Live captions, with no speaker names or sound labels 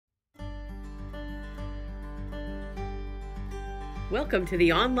Welcome to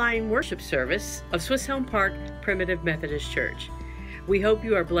the online worship service of Swiss Elm Park Primitive Methodist Church. We hope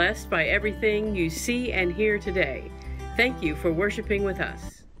you are blessed by everything you see and hear today. Thank you for worshiping with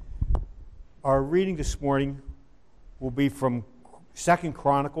us. Our reading this morning will be from 2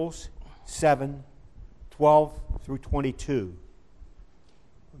 Chronicles 7, 12 through 22.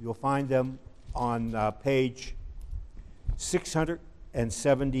 You'll find them on page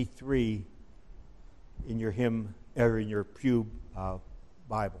 673 in your hymn or in your pew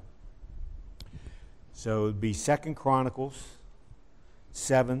Bible. So it would be 2 Chronicles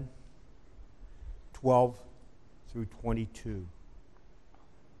 7, 12 through 22.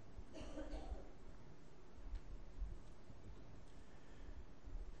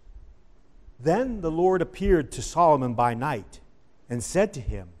 Then the Lord appeared to Solomon by night and said to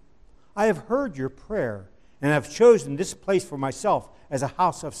him, I have heard your prayer and have chosen this place for myself as a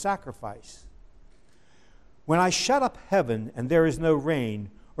house of sacrifice. When I shut up heaven and there is no rain,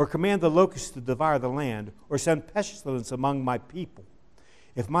 or command the locusts to devour the land, or send pestilence among my people,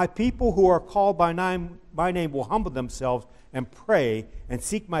 if my people who are called by name will humble themselves and pray and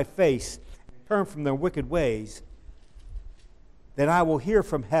seek my face, and turn from their wicked ways, then I will hear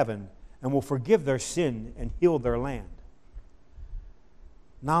from heaven and will forgive their sin and heal their land.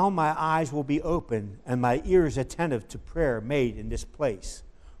 Now my eyes will be open and my ears attentive to prayer made in this place.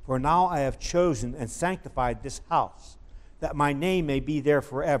 For now I have chosen and sanctified this house, that my name may be there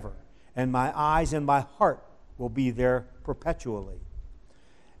forever, and my eyes and my heart will be there perpetually.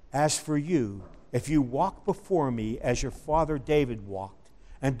 As for you, if you walk before me as your father David walked,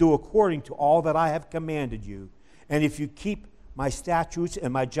 and do according to all that I have commanded you, and if you keep my statutes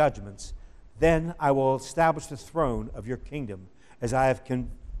and my judgments, then I will establish the throne of your kingdom, as I have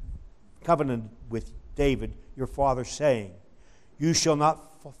covenanted with David your father, saying, you shall not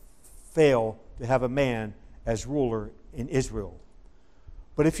fail to have a man as ruler in Israel.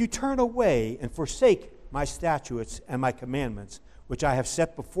 But if you turn away and forsake my statutes and my commandments, which I have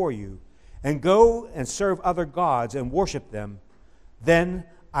set before you, and go and serve other gods and worship them, then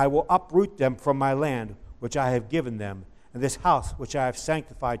I will uproot them from my land, which I have given them, and this house which I have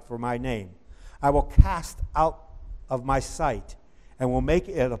sanctified for my name. I will cast out of my sight, and will make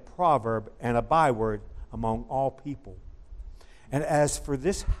it a proverb and a byword among all people. And as for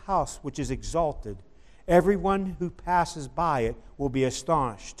this house which is exalted, everyone who passes by it will be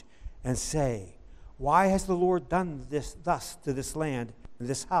astonished and say, why has the Lord done this thus to this land and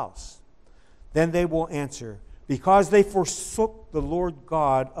this house? Then they will answer, because they forsook the Lord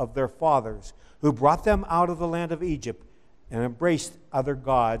God of their fathers, who brought them out of the land of Egypt, and embraced other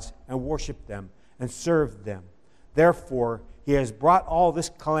gods and worshipped them and served them. Therefore, he has brought all this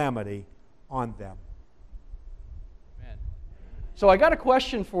calamity on them. So I got a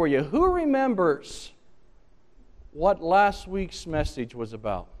question for you. Who remembers what last week's message was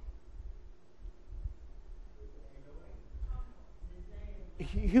about?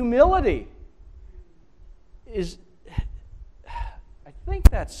 Humility is, I think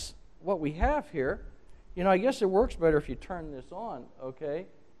that's what we have here. You know, I guess it works better if you turn this on, okay?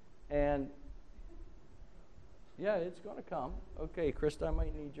 And, yeah, it's going to come. Okay, Krista, I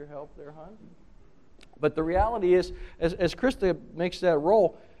might need your help there, hon. But the reality is, as Krista makes that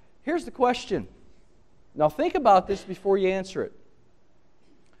roll, here's the question. Now think about this before you answer it.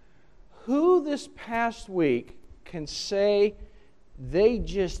 Who this past week can say they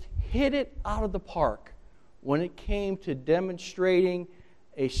just hit it out of the park when it came to demonstrating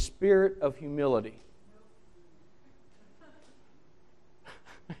a spirit of humility?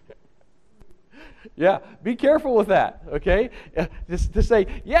 Yeah, be careful with that, okay? To say,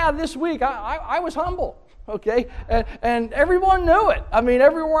 yeah, this week I was humble, okay? And everyone knew it. I mean,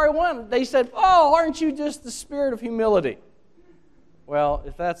 everywhere I went, they said, oh, aren't you just the spirit of humility? Well,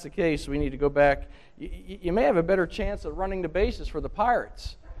 if that's the case, we need to go back. You may have a better chance of running the bases for the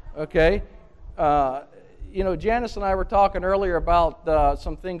Pirates, okay? You know, Janice and I were talking earlier about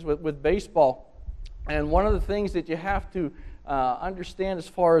some things with baseball, and one of the things that you have to understand as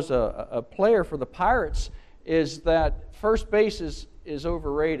far as a player for the Pirates is that first base is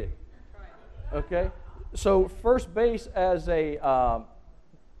overrated. Okay? So first base as a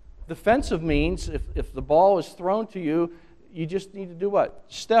defensive means, if the ball is thrown to you, you just need to do what?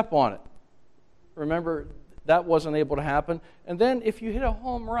 Step on it. Remember, that wasn't able to happen. And then if you hit a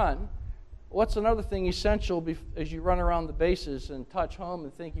home run, what's another thing essential as you run around the bases and touch home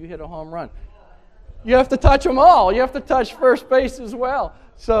and think you hit a home run? You have to touch them all. You have to touch first base as well.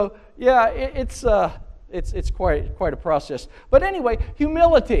 So yeah, it's quite a process. But anyway,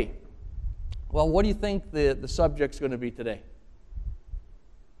 humility. Well, what do you think the subject's going to be today?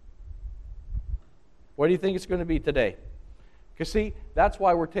 What do you think it's going to be today? Because see, that's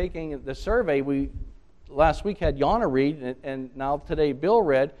why we're taking the survey. We last week had Yana read, and now today Bill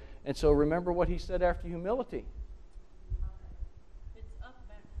read. And so remember what he said after humility. It's up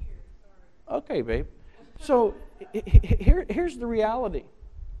back here. Sorry. Okay, babe. So here's the reality.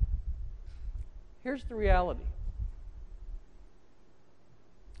 Here's the reality.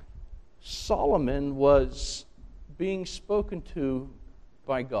 Solomon was being spoken to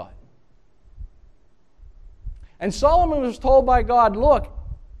by God. And Solomon was told by God, look,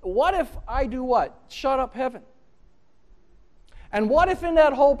 what if I do what? Shut up heaven. And what if in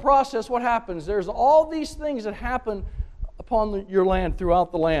that whole process, what happens? There's all these things that happen upon your land,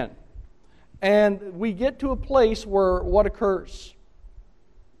 throughout the land. And we get to a place where what occurs?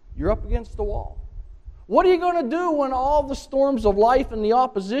 You're up against the wall. What are you going to do when all the storms of life and the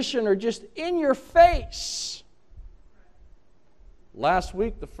opposition are just in your face? Last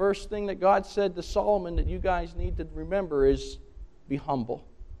week, the first thing that God said to Solomon that you guys need to remember is be humble.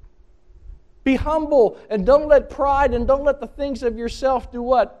 Be humble and don't let pride and don't let the things of yourself do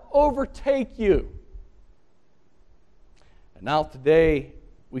what? Overtake you. And now today,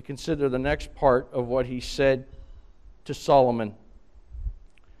 we consider the next part of what he said to Solomon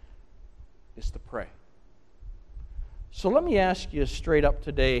is to pray. So let me ask you straight up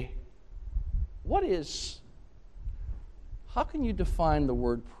today, how can you define the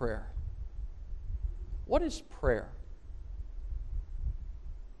word prayer? What is prayer?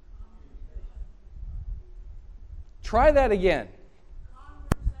 Try that again.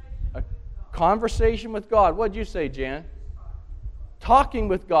 A conversation with God. What did you say, Jan? Talking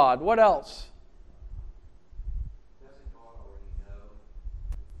with God. What else? Doesn't God already know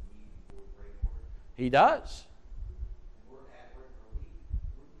the need before we pray for it? He does. We're praying, are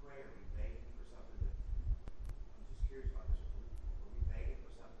we begging for something that, I'm just curious about this. Are we begging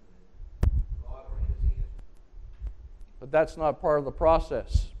for something that God already has the answer? But that's not part of the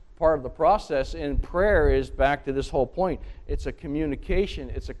process. Part of the process in prayer is back to this whole point. It's a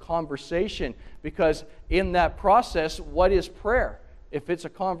communication. It's a conversation. Because in that process, what is prayer? If it's a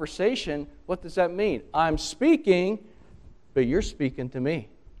conversation, what does that mean? I'm speaking, but you're speaking to me.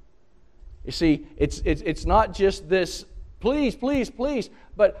 You see, it's not just this, please, please, please,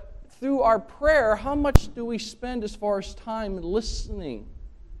 but through our prayer, how much do we spend as far as time listening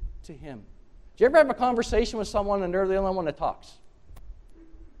to Him? Do you ever have a conversation with someone and they're the only one that talks?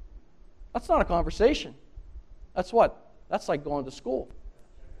 That's not a conversation. That's what? That's like going to school.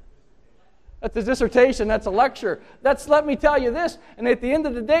 That's a dissertation, that's a lecture. That's, let me tell you this, and at the end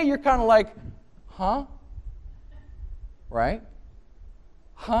of the day, you're kind of like, huh? Right?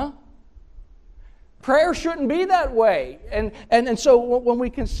 Huh? Prayer shouldn't be that way. And so when we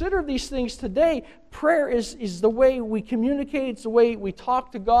consider these things today, prayer is the way we communicate, it's the way we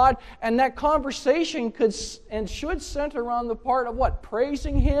talk to God, and that conversation could and should center around the part of what?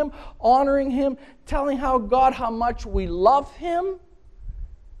 Praising Him, honoring Him, telling how much we love Him.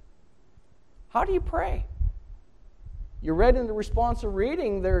 How do you pray? You read in the responsive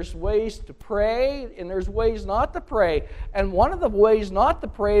reading, there's ways to pray and there's ways not to pray. And one of the ways not to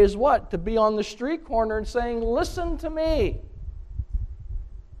pray is what? To be on the street corner and saying, listen to me.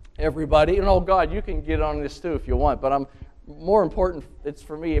 Everybody, and oh God, you can get on this too if you want, but more important, it's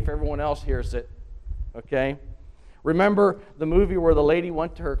for me if everyone else hears it. Okay? Remember the movie where the lady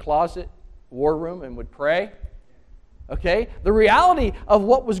went to her closet, war room, and would pray? Okay? The reality of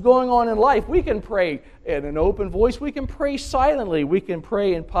what was going on in life, we can pray in an open voice, we can pray silently, we can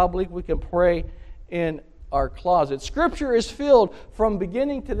pray in public, we can pray in our closet. Scripture is filled from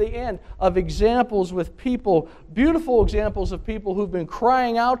beginning to the end of examples with people, beautiful examples of people who've been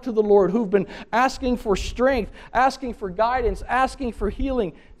crying out to the Lord, who've been asking for strength, asking for guidance, asking for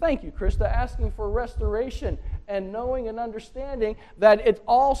healing. Thank you, Krista, asking for restoration and knowing and understanding that it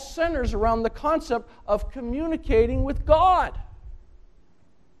all centers around the concept of communicating with God.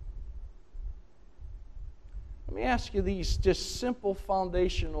 Let me ask you these just simple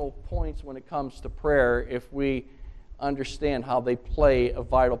foundational points when it comes to prayer if we understand how they play a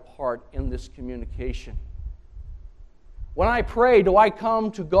vital part in this communication. When I pray, do I come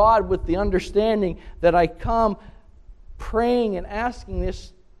to God with the understanding that I come praying and asking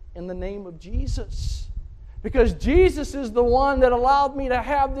this in the name of Jesus? Because Jesus is the one that allowed me to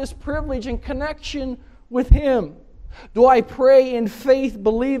have this privilege and connection with Him. Do I pray in faith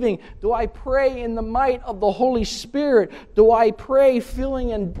believing? Do I pray in the might of the Holy Spirit? Do I pray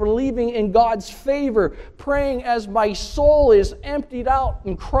feeling and believing in God's favor? Praying as my soul is emptied out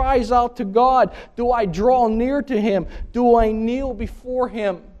and cries out to God? Do I draw near to Him? Do I kneel before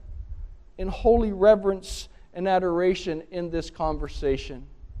Him in holy reverence and adoration in this conversation?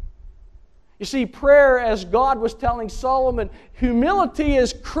 You see, prayer, as God was telling Solomon, humility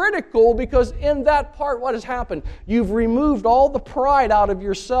is critical because in that part, what has happened? You've removed all the pride out of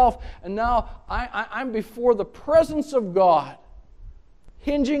yourself, and now I'm before the presence of God,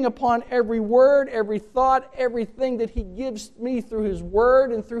 hinging upon every word, every thought, everything that He gives me through His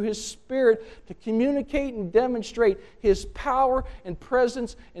Word and through His Spirit to communicate and demonstrate His power and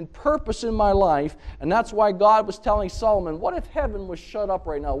presence and purpose in my life. And that's why God was telling Solomon, what if heaven was shut up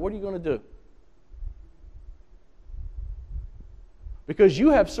right now? What are you going to do? Because you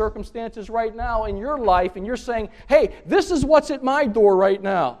have circumstances right now in your life and you're saying, hey, this is what's at my door right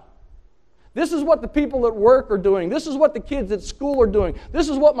now. This is what the people at work are doing. This is what the kids at school are doing. This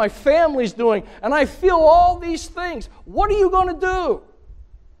is what my family's doing. And I feel all these things. What are you going to do?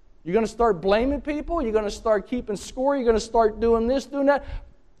 You're going to start blaming people? You're going to start keeping score? You're going to start doing this, doing that?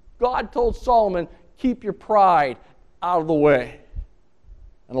 God told Solomon, keep your pride out of the way.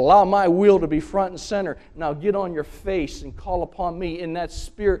 And allow my will to be front and center. Now get on your face and call upon me in that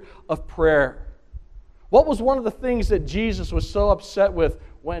spirit of prayer. What was one of the things that Jesus was so upset with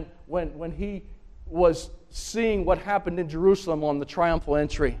when He was seeing what happened in Jerusalem on the triumphal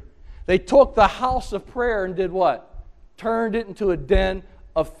entry? They took the house of prayer and did what? Turned it into a den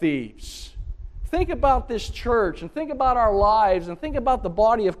of thieves. Think about this church and think about our lives and think about the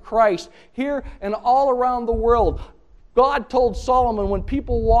body of Christ here and all around the world. God told Solomon, when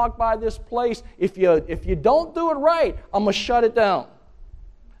people walk by this place, if you don't do it right, I'm going to shut it down.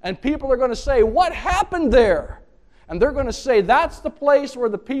 And people are going to say, what happened there? And they're going to say, that's the place where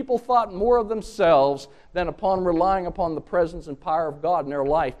the people thought more of themselves than upon relying upon the presence and power of God in their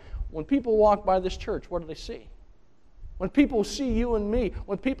life. When people walk by this church, what do they see? When people see you and me,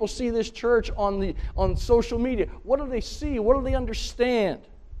 when people see this church on social media, what do they see? What do they understand?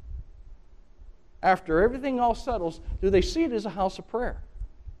 After everything all settles, do they see it as a house of prayer?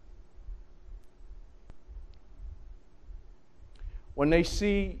 When they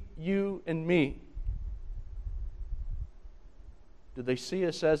see you and me, do they see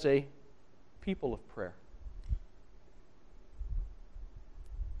us as a people of prayer?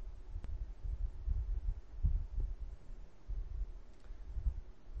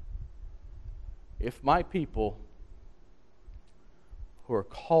 If my people who are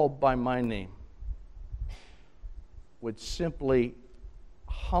called by my name would simply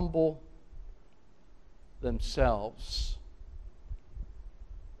humble themselves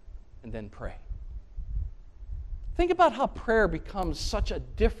and then pray. Think about how prayer becomes such a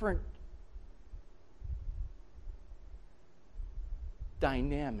different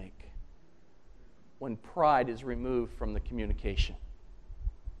dynamic when pride is removed from the communication.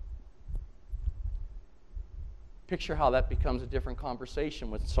 Picture how that becomes a different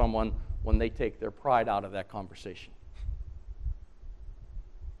conversation with someone when they take their pride out of that conversation.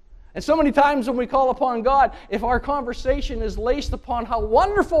 And so many times when we call upon God, if our conversation is laced upon how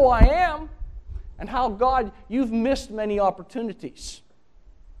wonderful I am and how, God, you've missed many opportunities.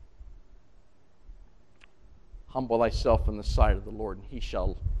 Humble thyself in the sight of the Lord, and He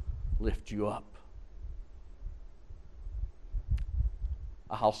shall lift you up.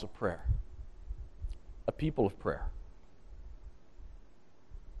 A house of prayer. A people of prayer.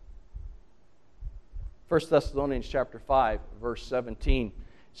 1 Thessalonians chapter 5, verse 17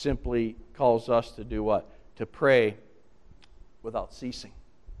 simply calls us to do what? To pray without ceasing.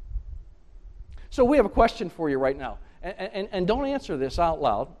 So we have a question for you right now. And don't answer this out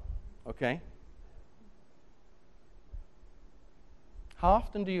loud, okay? How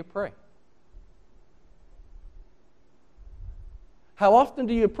often do you pray? How often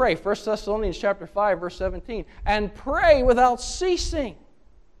do you pray? 1 Thessalonians chapter 5, verse 17. And pray without ceasing.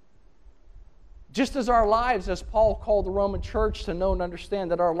 Just as our lives, as Paul called the Roman church to know and understand,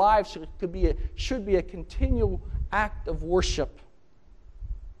 that our lives should be a continual act of worship.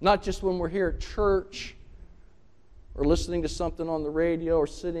 Not just when we're here at church or listening to something on the radio or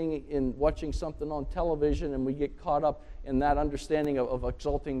sitting and watching something on television and we get caught up in that understanding of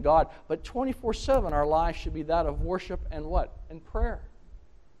exalting God. But 24/7 our lives should be that of worship and what? And prayer.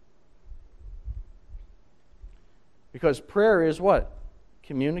 Because prayer is what?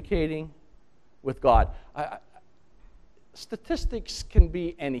 Communicating with God. Statistics can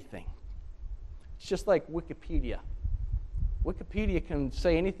be anything. It's just like Wikipedia. Wikipedia can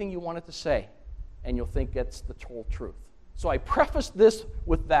say anything you want it to say, and you'll think it's the whole truth. So I prefaced this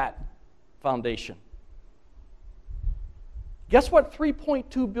with that foundation. Guess what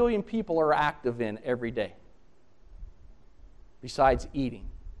 3.2 billion people are active in every day? Besides eating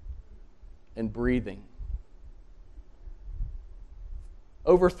and breathing.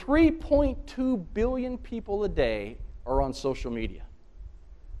 Over 3.2 billion people a day are on social media.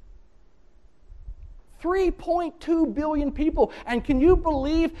 3.2 billion people. And can you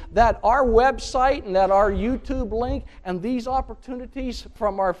believe that our website and that our YouTube link and these opportunities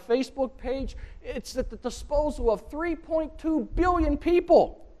from our Facebook page, it's at the disposal of 3.2 billion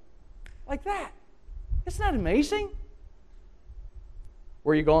people? Like that. Isn't that amazing?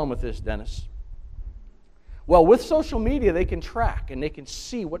 Where are you going with this, Dennis? Well, with social media, they can track and they can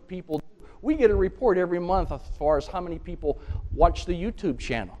see what people do. We get a report every month as far as how many people watch the YouTube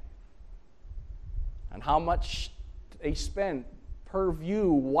channel and how much they spend per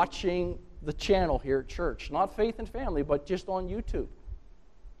view watching the channel here at church. Not Faith and Family, but just on YouTube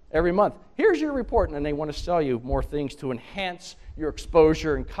every month. Here's your report, and then they want to sell you more things to enhance your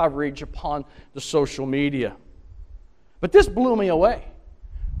exposure and coverage upon the social media. But this blew me away.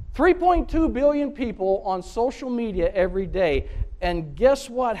 3.2 billion people on social media every day, and guess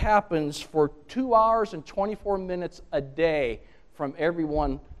what happens for 2 hours and 24 minutes a day from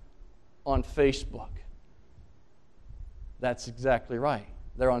everyone on Facebook? That's exactly right.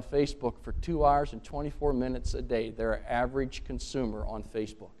 They're on Facebook for 2 hours and 24 minutes a day. They're an average consumer on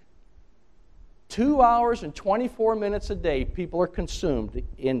Facebook. 2 hours and 24 minutes a day, people are consumed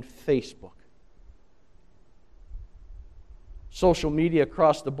in Facebook. Social media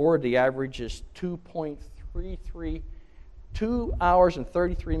across the board, the average is 2.33, 2 hours and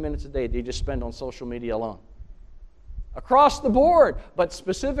 33 minutes a day they just spend on social media alone. Across the board, but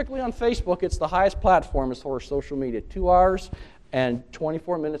specifically on Facebook, it's the highest platform as far as social media. 2 hours and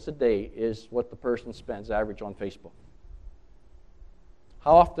 24 minutes a day is what the person spends average on Facebook.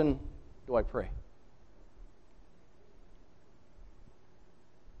 How often do I pray?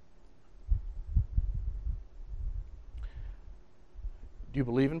 Do you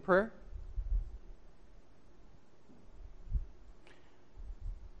believe in prayer?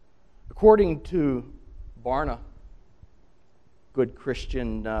 According to Barna, good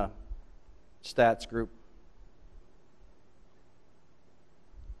Christian stats group,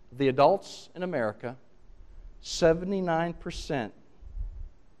 the adults in America, 79%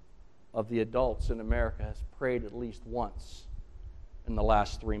 of the adults in America has prayed at least once in the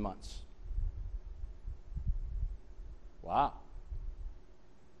last 3 months. Wow.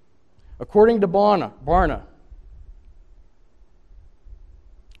 According to Barna,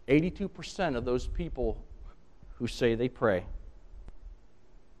 82% of those people who say they pray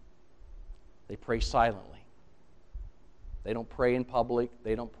silently. They don't pray in public.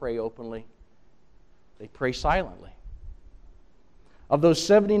 They don't pray openly. They pray silently. Of those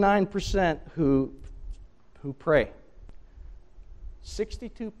 79% who pray,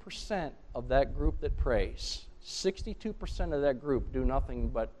 62% of that group that prays, 62% of that group do nothing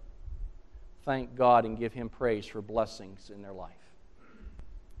but thank God and give Him praise for blessings in their life.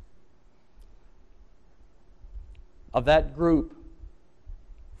 Of that group,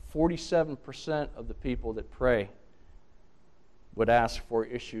 47% of the people that pray would ask for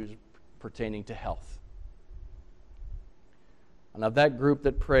issues pertaining to health. And of that group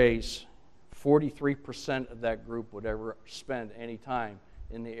that prays, 43% of that group would ever spend any time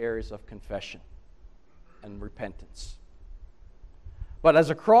in the areas of confession and repentance. But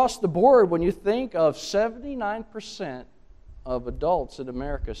as across the board, when you think of 79% of adults in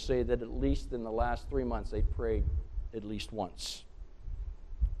America say that at least in the last 3 months they prayed at least once.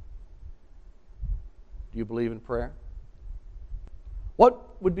 Do you believe in prayer?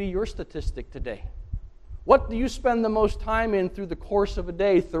 What would be your statistic today? What do you spend the most time in through the course of a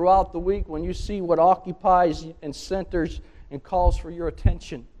day, throughout the week, when you see what occupies and centers and calls for your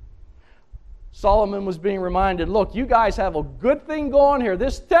attention? Solomon was being reminded, look, you guys have a good thing going here.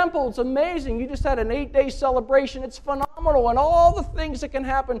 This temple, it's amazing. You just had an 8-day celebration. It's phenomenal. And all the things that can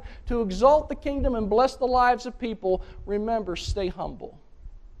happen to exalt the kingdom and bless the lives of people. Remember, stay humble.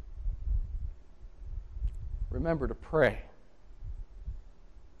 Remember to pray.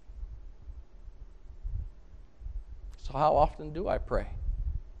 So how often do I pray?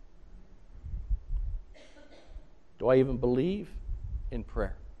 Do I even believe in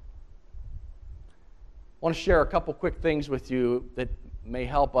prayer? I want to share a couple quick things with you that may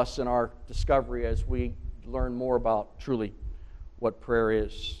help us in our discovery as we learn more about truly what prayer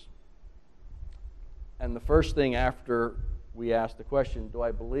is. And the first thing after we ask the question, do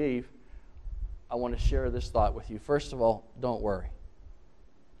I believe? I want to share this thought with you. First of all, don't worry.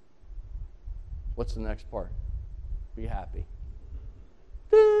 What's the next part? Be happy.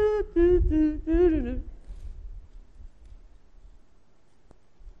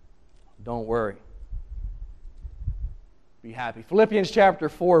 Don't worry. Be happy. Philippians chapter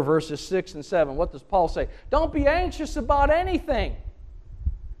 4, verses 6 and 7. What does Paul say? Don't be anxious about anything.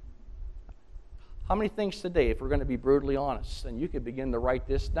 How many things today, if we're going to be brutally honest, and you could begin to write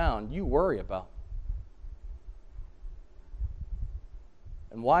this down, you worry about?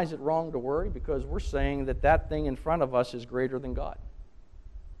 And why is it wrong to worry? Because we're saying that that thing in front of us is greater than God.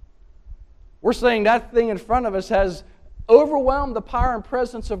 We're saying that thing in front of us has overwhelmed the power and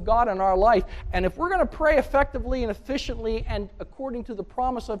presence of God in our life. And if we're going to pray effectively and efficiently and according to the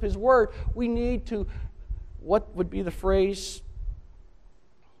promise of His Word, we need to, what would be the phrase?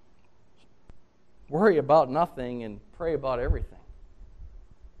 Worry about nothing and pray about everything.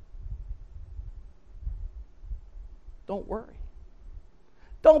 Don't worry.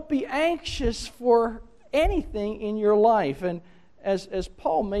 Don't be anxious for anything in your life. And as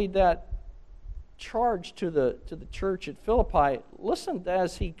Paul made that charge to the church at Philippi, listen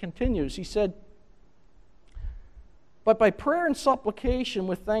as he continues. He said, "But by prayer and supplication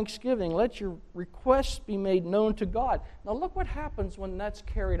with thanksgiving, let your requests be made known to God." Now look what happens when that's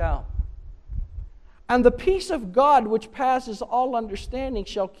carried out. "And the peace of God, which passes all understanding,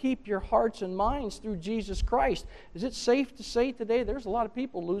 shall keep your hearts and minds through Jesus Christ." Is it safe to say today there's a lot of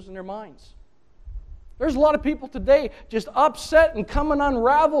people losing their minds? There's a lot of people today just upset and coming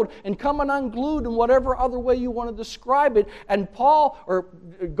unraveled and coming unglued in whatever other way you want to describe it. And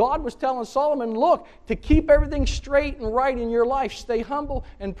God was telling Solomon, look, to keep everything straight and right in your life, stay humble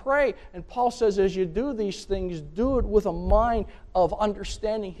and pray. And Paul says, as you do these things, do it with a mind of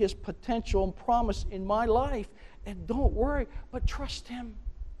understanding His potential and promise in my life. And don't worry, but trust Him.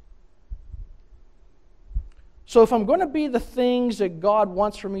 So if I'm going to be the things that God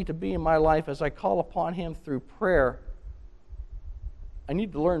wants for me to be in my life as I call upon Him through prayer, I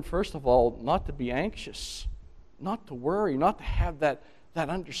need to learn, first of all, not to be anxious, not to worry, not to have that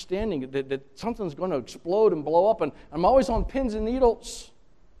understanding that something's going to explode and blow up, and I'm always on pins and needles.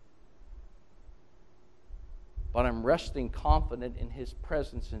 But I'm resting confident in His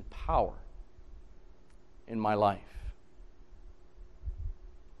presence and power in my life.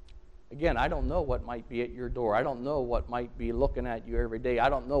 Again, I don't know what might be at your door. I don't know what might be looking at you every day. I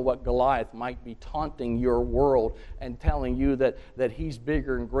don't know what Goliath might be taunting your world and telling you that he's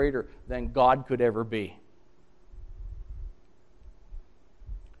bigger and greater than God could ever be.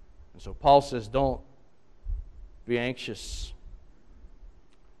 And so Paul says, don't be anxious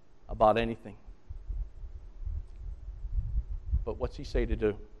about anything. But what's he say to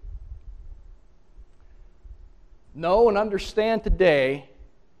do? Know and understand today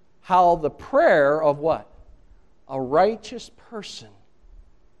how the prayer of what? A righteous person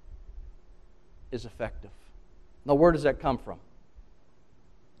is effective. Now, where does that come from?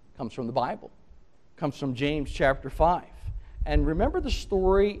 It comes from the Bible. It comes from James chapter 5. And remember the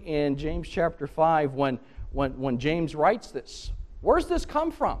story in James chapter 5 when James writes this. Where's this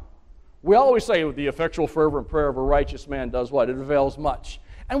come from? We always say the effectual fervent prayer of a righteous man does what? It avails much.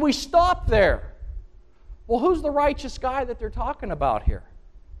 And we stop there. Well, who's the righteous guy that they're talking about here?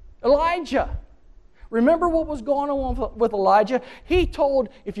 Elijah. Remember what was going on with Elijah? He told,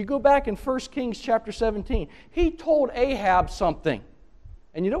 if you go back in 1 Kings chapter 17, he told Ahab something.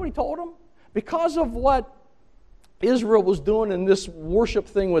 And you know what he told him? Because of what Israel was doing in this worship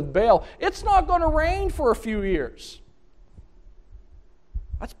thing with Baal, it's not going to rain for a few years.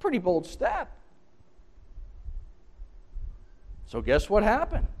 That's a pretty bold step. So guess what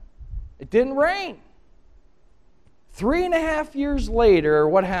happened? It didn't rain. 3.5 years later,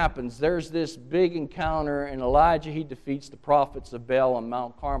 what happens? There's this big encounter, and Elijah, he defeats the prophets of Baal on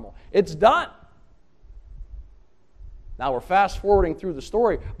Mount Carmel. It's done. Now we're fast forwarding through the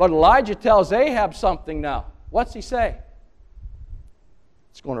story, but Elijah tells Ahab something now. What's he say?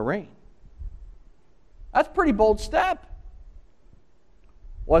 It's going to rain. That's a pretty bold step.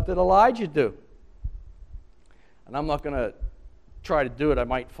 What did Elijah do? And I'm not going to try to do it. I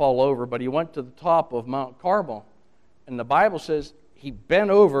might fall over, but he went to the top of Mount Carmel. And the Bible says he bent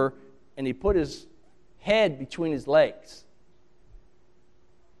over and he put his head between his legs.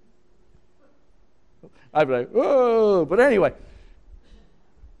 I'd be like, oh, but anyway.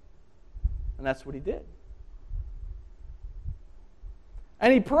 And that's what he did.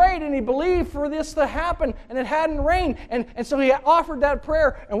 And he prayed and he believed for this to happen, and it hadn't rained. And so he offered that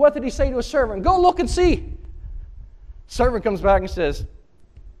prayer, and what did he say to his servant? Go look and see. Servant comes back and says,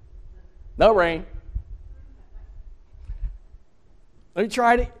 no rain. Have you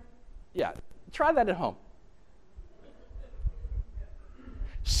tried it? Yeah, try that at home.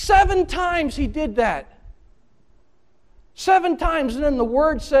 7 times he did that. 7 times, and then the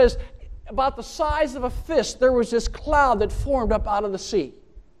word says, about the size of a fist, there was this cloud that formed up out of the sea.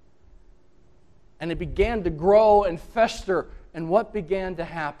 And it began to grow and fester, and what began to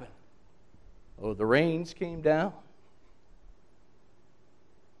happen? Oh, the rains came down.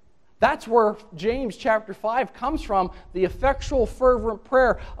 That's where James chapter 5 comes from, the effectual fervent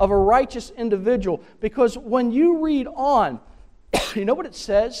prayer of a righteous individual. Because when you read on You know what it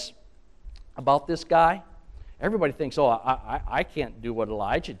says about this guy? Everybody thinks, oh, I can't do what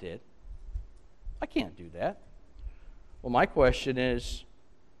Elijah did. I can't do that. Well, my question is,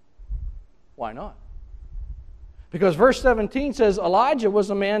 why not? Because verse 17 says, Elijah was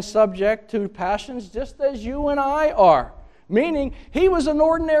a man subject to passions just as you and I are. Meaning, he was an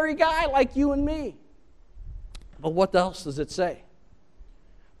ordinary guy like you and me. But what else does it say?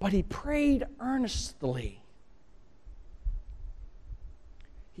 But he prayed earnestly.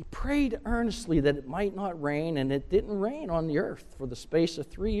 He prayed earnestly that it might not rain, and it didn't rain on the earth for the space of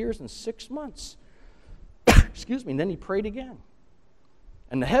 3 years and 6 months. Excuse me, and then he prayed again.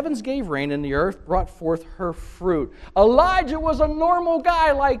 And the heavens gave rain, and the earth brought forth her fruit. Elijah was a normal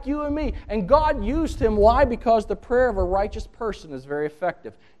guy like you and me, and God used him. Why? Because the prayer of a righteous person is very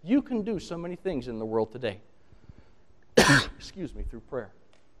effective. You can do so many things in the world today. Excuse me, through prayer.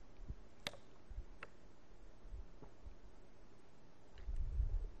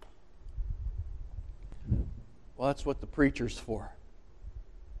 Well, that's what the preacher's for.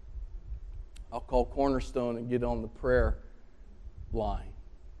 I'll call Cornerstone and get on the prayer line.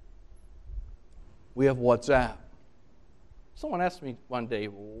 We have WhatsApp. Someone asked me one day,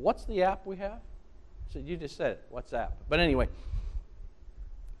 what's the app we have? I said, you just said it, WhatsApp. But anyway,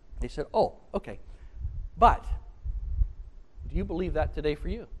 they said, oh, okay. But do you believe that today for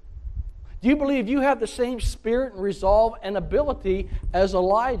you? Do you believe you have the same spirit and resolve and ability as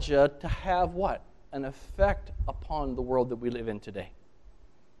Elijah to have what? An effect upon the world that we live in today?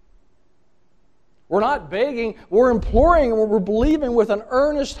 We're not begging, we're imploring, we're believing with an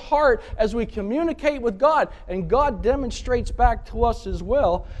earnest heart as we communicate with God. And God demonstrates back to us as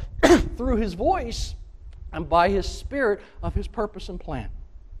well through His voice and by His Spirit of His purpose and plan.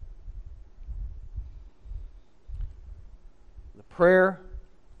 The prayer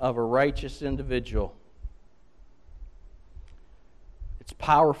of a righteous individual. It's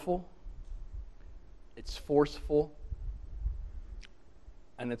powerful, it's forceful,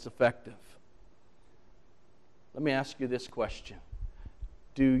 and it's effective. Let me ask you this question.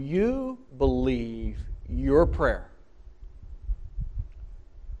 Do you believe your prayer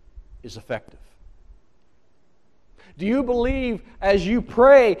is effective? Do you believe as you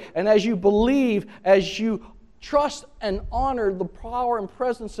pray and as you believe, as you trust and honor the power and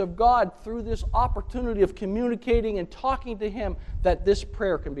presence of God through this opportunity of communicating and talking to Him, that this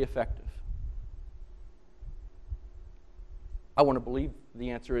prayer can be effective? I want to believe the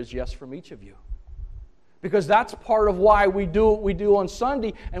answer is yes from each of you. Because that's part of why we do what we do on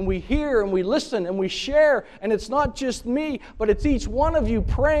Sunday, and we hear and we listen and we share. And it's not just me, but it's each one of you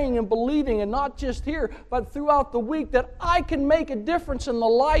praying and believing, and not just here, but throughout the week, that I can make a difference in the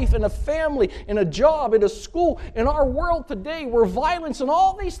life, in a family, in a job, in a school, in our world today where violence and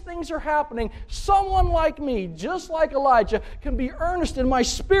all these things are happening. Someone like me, just like Elijah, can be earnest in my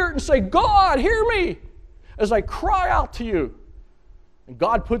spirit and say, God, hear me as I cry out to you. And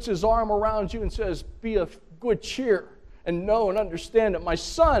God puts His arm around you and says, be of good cheer and know and understand that my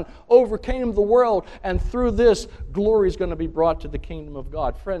Son overcame the world, and through this, glory is going to be brought to the kingdom of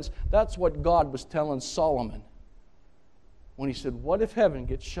God. Friends, that's what God was telling Solomon when He said, what if heaven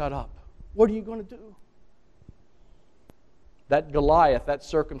gets shut up? What are you going to do? That Goliath, that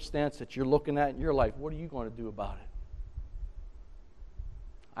circumstance that you're looking at in your life, what are you going to do about it?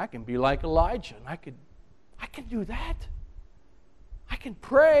 I can be like Elijah, and I can do that. I can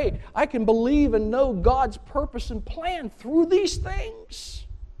pray. I can believe and know God's purpose and plan through these things.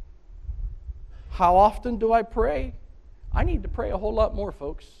 How often do I pray? I need to pray a whole lot more,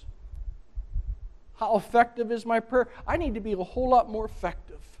 folks. How effective is my prayer? I need to be a whole lot more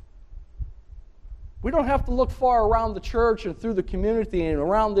effective. We don't have to look far around the church and through the community and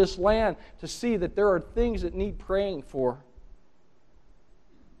around this land to see that there are things that need praying for.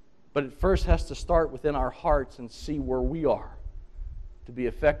 But it first has to start within our hearts and see where we are, to be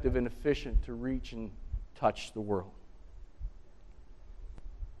effective and efficient to reach and touch the world.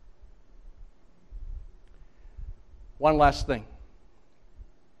 One last thing.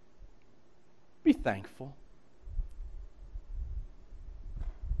 Be thankful.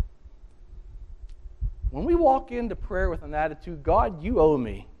 When we walk into prayer with an attitude, God, you owe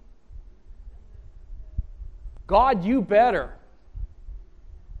me. God, you better.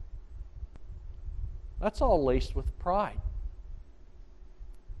 That's all laced with pride.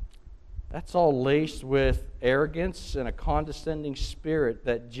 That's all laced with arrogance and a condescending spirit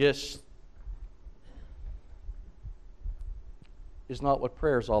that just is not what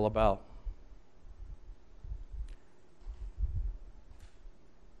prayer is all about.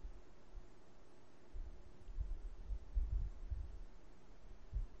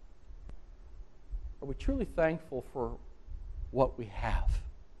 Are we truly thankful for what we have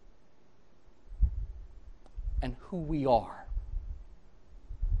and who we are.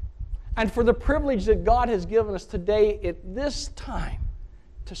 And for the privilege that God has given us today at this time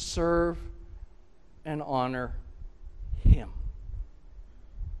to serve and honor Him.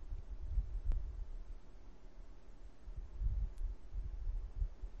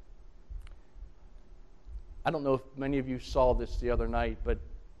 I don't know if many of you saw this the other night, but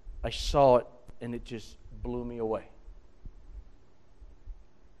I saw it and it just blew me away.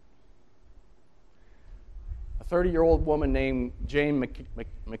 A 30-year-old woman named Jane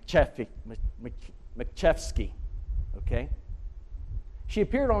McChesky, okay? She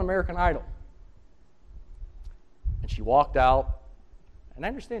appeared on American Idol. And she walked out. And I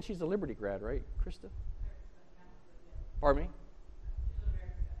understand she's a Liberty grad, right, Krista? Pardon me?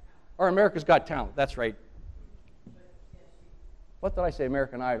 Or America's Got Talent, that's right. What did I say,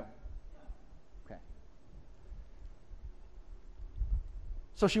 American Idol? Okay.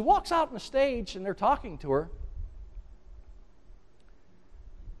 So she walks out on the stage and they're talking to her.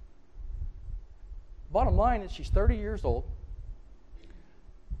 Bottom line is she's 30 years old.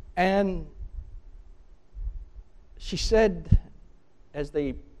 And she said, as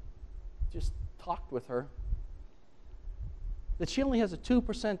they just talked with her, that she only has a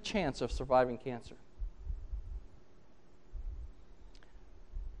 2% chance of surviving cancer.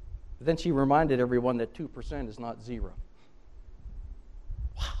 But then she reminded everyone that 2% is not zero.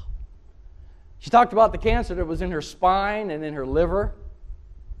 Wow. She talked about the cancer that was in her spine and in her liver.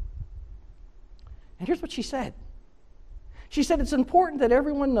 And here's what she said. She said, it's important that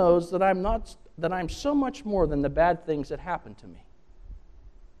everyone knows that I'm so much more than the bad things that happen to me.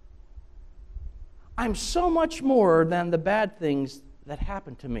 I'm so much more than the bad things that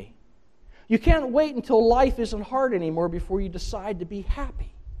happen to me. You can't wait until life isn't hard anymore before you decide to be happy.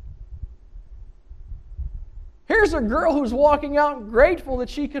 Here's a girl who's walking out grateful that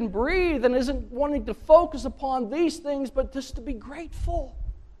she can breathe and isn't wanting to focus upon these things, but just to be grateful.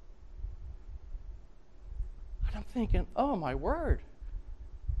 And I'm thinking, oh my word,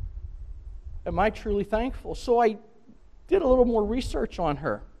 am I truly thankful? So I did a little more research on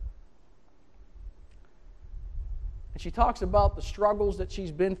her. And she talks about the struggles that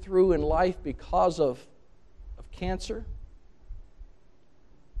she's been through in life because of cancer.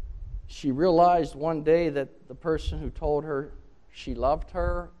 She realized one day that the person who told her she loved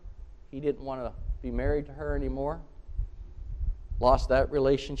her, he didn't want to be married to her anymore. Lost that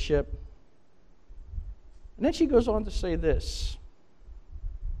relationship. And then she goes on to say this.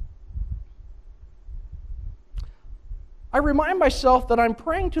 I remind myself that I'm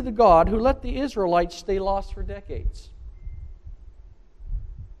praying to the God who let the Israelites stay lost for decades.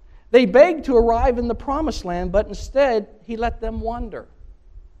 They begged to arrive in the promised land, but instead He let them wander.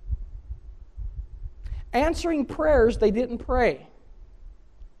 Answering prayers they didn't pray.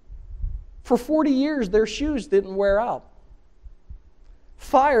 For 40 years their shoes didn't wear out.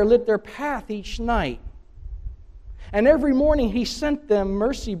 Fire lit their path each night. And every morning He sent them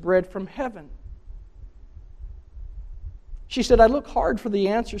mercy bread from heaven. She said, I look hard for the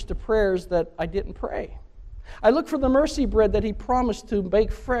answers to prayers that I didn't pray. I look for the mercy bread that He promised to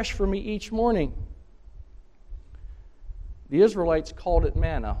bake fresh for me each morning. The Israelites called it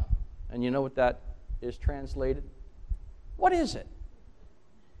manna. And you know what that is translated? What is it?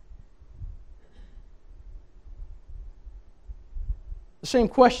 The same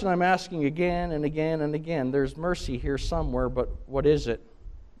question I'm asking again and again and again. There's mercy here somewhere, but what is it?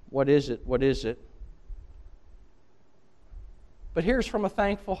 What is it? What is it? But here's from a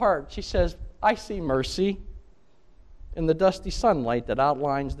thankful heart. She says, I see mercy in the dusty sunlight that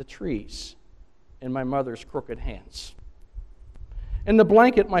outlines the trees in my mother's crooked hands. In the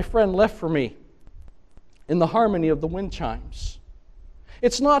blanket my friend left for me, in the harmony of the wind chimes.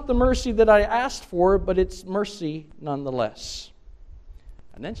 It's not the mercy that I asked for, but it's mercy nonetheless.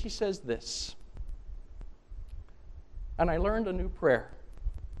 And then she says this, and I learned a new prayer.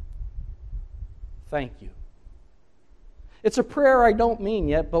 Thank you. It's a prayer I don't mean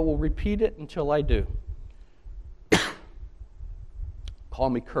yet, but will repeat it until I do. Call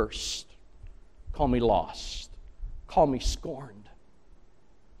me cursed. Call me lost. Call me scorned.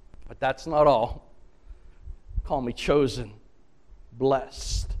 But that's not all. Call me chosen,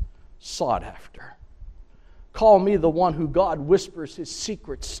 blessed, sought after. Call me the one who God whispers His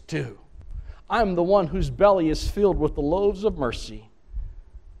secrets to. I'm the one whose belly is filled with the loaves of mercy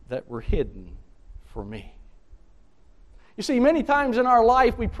that were hidden for me. You see, many times in our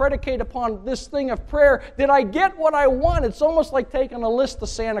life we predicate upon this thing of prayer. Did I get what I want? It's almost like taking a list to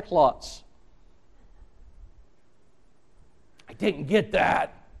Santa Claus. I didn't get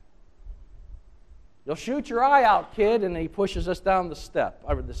that. You'll shoot your eye out, kid, and he pushes us down the step,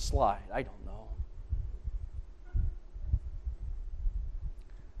 over the slide. I don't know.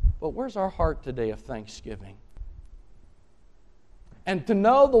 But where's our heart today of thanksgiving? And to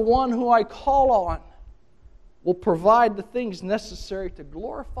know the one who I call on will provide the things necessary to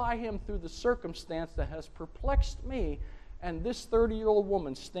glorify Him through the circumstance that has perplexed me and this 30-year-old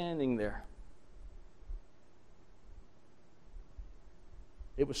woman standing there.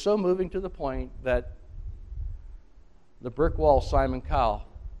 It was so moving to the point that the brick wall, Simon Cowell,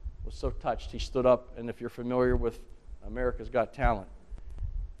 was so touched. He stood up, and if you're familiar with America's Got Talent,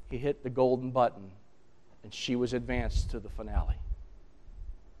 he hit the golden button, and she was advanced to the finale.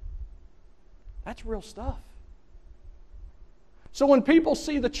 That's real stuff. So when people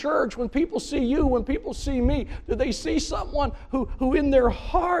see the church, when people see you, when people see me, do they see someone who in their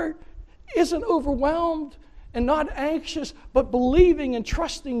heart isn't overwhelmed and not anxious, but believing and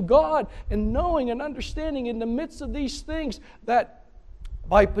trusting God and knowing and understanding in the midst of these things that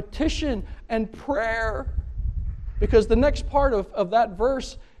by petition and prayer, because the next part of that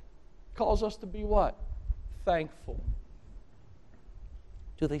verse calls us to be what? Thankful.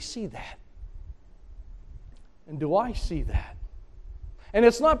 Do they see that? And do I see that? And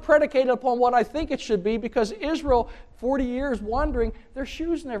it's not predicated upon what I think it should be, because Israel, 40 years wandering, their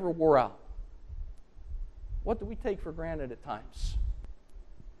shoes never wore out. What do we take for granted at times?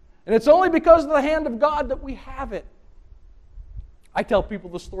 And it's only because of the hand of God that we have it. I tell people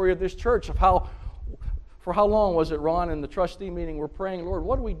the story of this church, of how, for how long was it, Ron, in the trustee meeting, we're praying, Lord,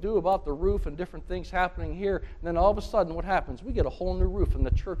 what do we do about the roof and different things happening here? And then all of a sudden, what happens? We get a whole new roof, and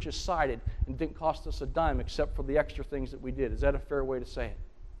the church is sided and didn't cost us a dime except for the extra things that we did. Is that a fair way to say it?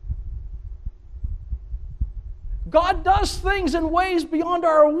 God does things in ways beyond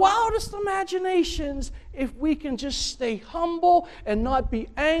our wildest imaginations if we can just stay humble and not be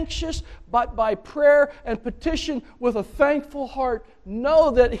anxious, but by prayer and petition with a thankful heart, know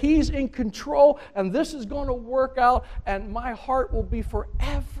that He's in control and this is going to work out, and my heart will be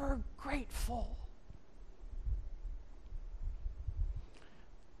forever grateful.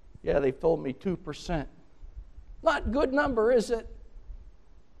 Yeah, they've told me 2%. Not a good number, is it?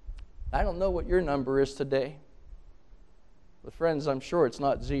 I don't know what your number is today. But friends, I'm sure it's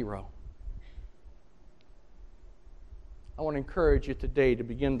not zero. I want to encourage you today to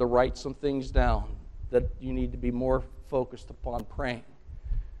begin to write some things down that you need to be more focused upon praying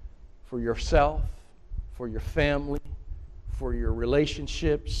for yourself, for your family, for your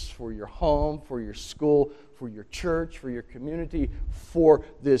relationships, for your home, for your school, for your church, for your community, for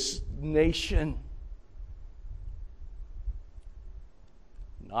this nation.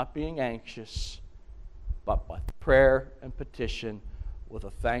 Not being anxious, but by prayer and petition with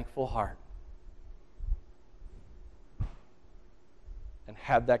a thankful heart. And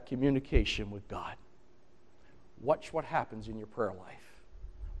have that communication with God. Watch what happens in your prayer life.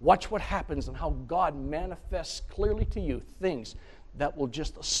 Watch what happens and how God manifests clearly to you things that will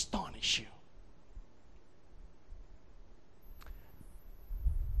just astonish you.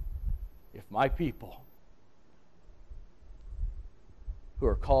 If my people who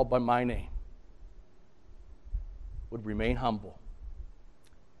are called by my name would remain humble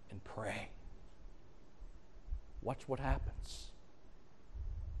and pray, watch what happens.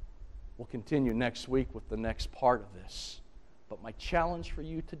 We'll continue next week with the next part of this. But my challenge for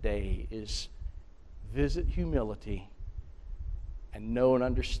you today is visit humility and know and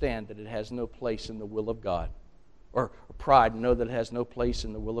understand that it has no place in the will of God. Or pride, and know that it has no place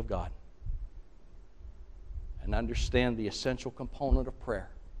in the will of God. And understand the essential component of prayer.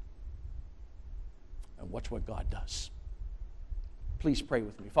 And watch what God does. Please pray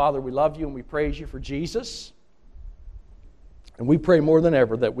with me. Father, we love you and we praise you for Jesus. And we pray more than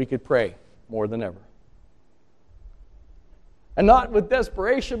ever that we could pray more than ever. And not with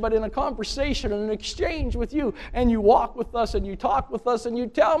desperation, but in a conversation and an exchange with you. And you walk with us and you talk with us and you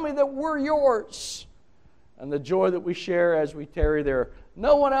tell me that we're yours. And the joy that we share as we tarry there,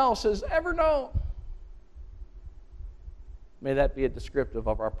 no one else has ever known. May that be a descriptive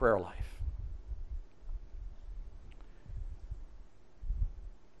of our prayer life.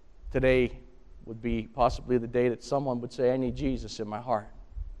 Today would be possibly the day that someone would say, I need Jesus in my heart.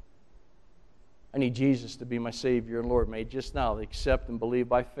 I need Jesus to be my Savior and Lord. May just now they accept and believe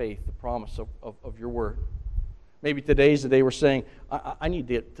by faith the promise of your word. Maybe today's the day we're saying, I need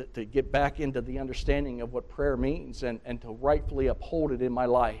to get back into the understanding of what prayer means and to rightfully uphold it in my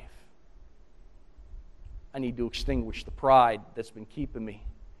life. I need to extinguish the pride that's been keeping me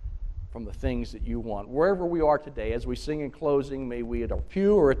from the things that you want. Wherever we are today, as we sing in closing, may we at our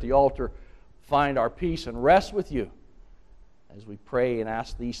pew or at the altar find our peace and rest with you as we pray and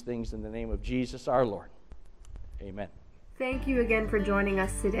ask these things in the name of Jesus our Lord. Amen. Thank you again for joining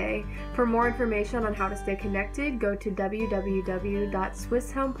us today. For more information on how to stay connected, go to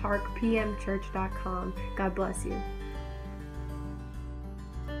www.swisshelmparkpmchurch.com. God bless you.